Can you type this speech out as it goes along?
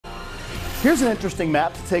Here's an interesting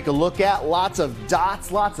map to take a look at. Lots of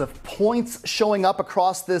dots, lots of points showing up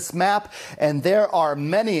across this map, and there are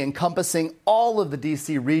many encompassing all of the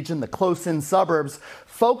DC region, the close-in suburbs.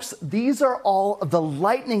 Folks, these are all of the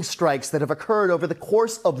lightning strikes that have occurred over the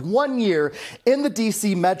course of 1 year in the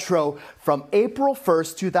DC metro from April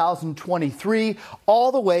 1st, 2023,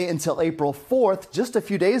 all the way until April 4th, just a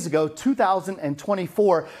few days ago,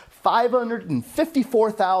 2024,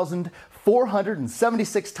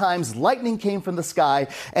 554,476 times lightning came from the sky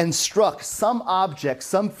and struck some object,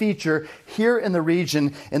 some feature here in the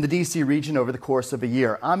region, in the DC region over the course of a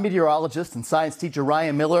year. I'm meteorologist and science teacher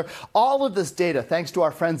Ryan Miller. All of this data thanks to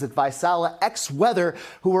our friends at Vaisala X Weather,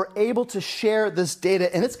 who were able to share this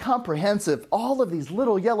data, and it's comprehensive. All of these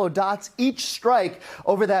little yellow dots each strike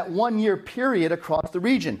over that 1 year period across the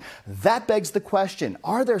region. That begs the question,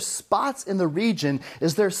 are there spots in the region?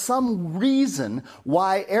 Is there some reason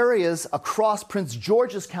why areas across Prince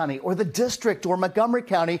George's County or the district or Montgomery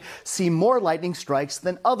County see more lightning strikes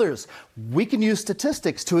than others? We can use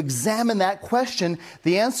statistics to examine that question.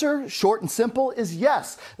 The answer, short and simple, is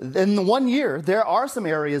yes. In the 1 year, there are some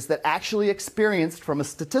areas that actually experienced, from a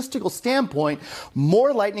statistical standpoint,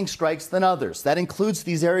 more lightning strikes than others. That includes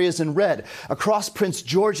these areas in red across Prince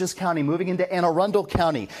George's County, moving into Anne Arundel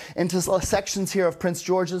County, into sections here of Prince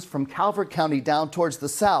George's from Calvert County down towards the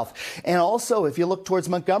south. And also, if you look towards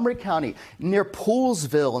Montgomery County, near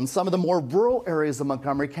Poolsville and some of the more rural areas of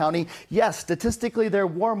Montgomery County, yes, statistically there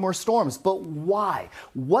were more storms, but why?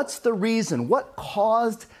 What's the reason? What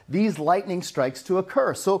caused these lightning strikes to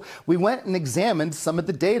occur? So we went and examined some of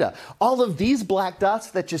the data. All of these black dots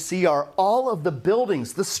that you see are all of the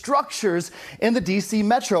buildings, the structures in the DC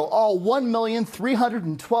metro, all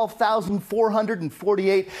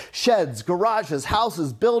 1,312,448 sheds, garages,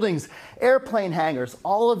 houses, buildings, airplane hangars,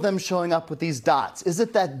 all of them showing up with these dots. Is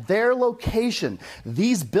it that their location,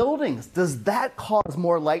 these buildings, does that cause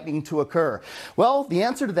more lightning to occur? Well, the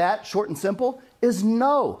answer to that, short and simple, is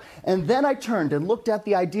no. And then I turned and looked at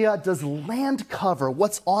the idea, does land cover,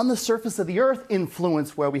 what's on the surface of the earth,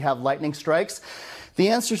 influence where we have lightning strikes? The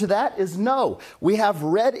answer to that is no. We have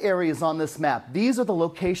red areas on this map. These are the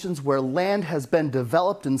locations where land has been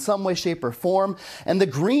developed in some way, shape, or form. And the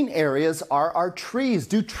green areas are our trees.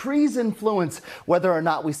 Do trees influence whether or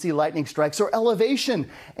not we see lightning strikes, or elevation?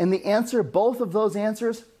 And the answer, both of those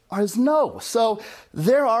answers, is no. So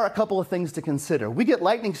there are a couple of things to consider. We get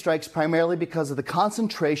lightning strikes primarily because of the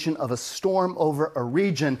concentration of a storm over a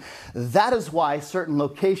region. That is why certain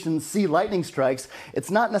locations see lightning strikes.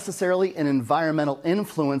 It's not necessarily an environmental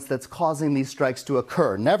influence that's causing these strikes to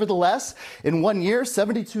occur. Nevertheless, in 1 year,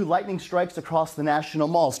 72 lightning strikes across the National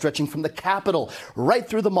Mall, stretching from the Capitol right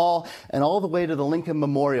through the mall and all the way to the Lincoln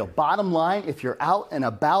Memorial. Bottom line, if you're out and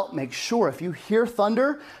about, make sure if you hear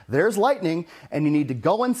thunder, there's lightning, and you need to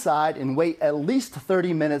go inside and wait at least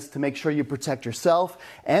 30 minutes to make sure you protect yourself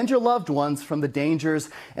and your loved ones from the dangers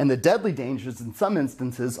and the deadly dangers in some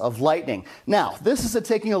instances of lightning. Now, this is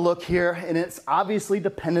taking a look here, and it's obviously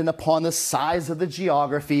dependent upon the size of the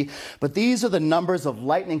geography, but these are the numbers of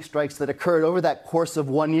lightning strikes that occurred over that course of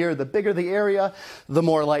 1 year. The bigger the area, the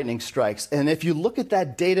more lightning strikes. And if you look at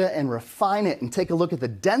that data and refine it and take a look at the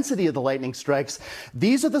density of the lightning strikes,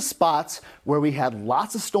 these are the spots where we had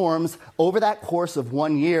lots of storms over that course of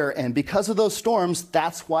 1 year. And because of those storms,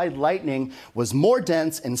 that's why lightning was more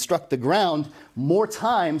dense and struck the ground more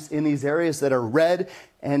times in these areas that are red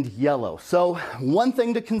and yellow. So one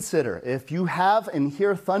thing to consider, if you have and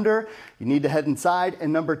hear thunder, you need to head inside.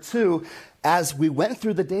 And number two, as we went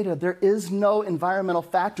through the data, there is no environmental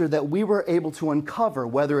factor that we were able to uncover,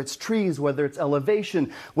 whether it's trees, whether it's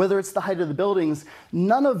elevation, whether it's the height of the buildings.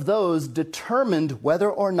 None of those determined whether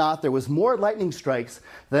or not there was more lightning strikes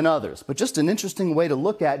than others. But just an interesting way to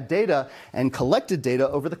look at data and collected data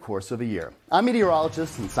over the course of a year. I'm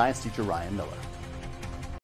meteorologist and science teacher Ryan Miller.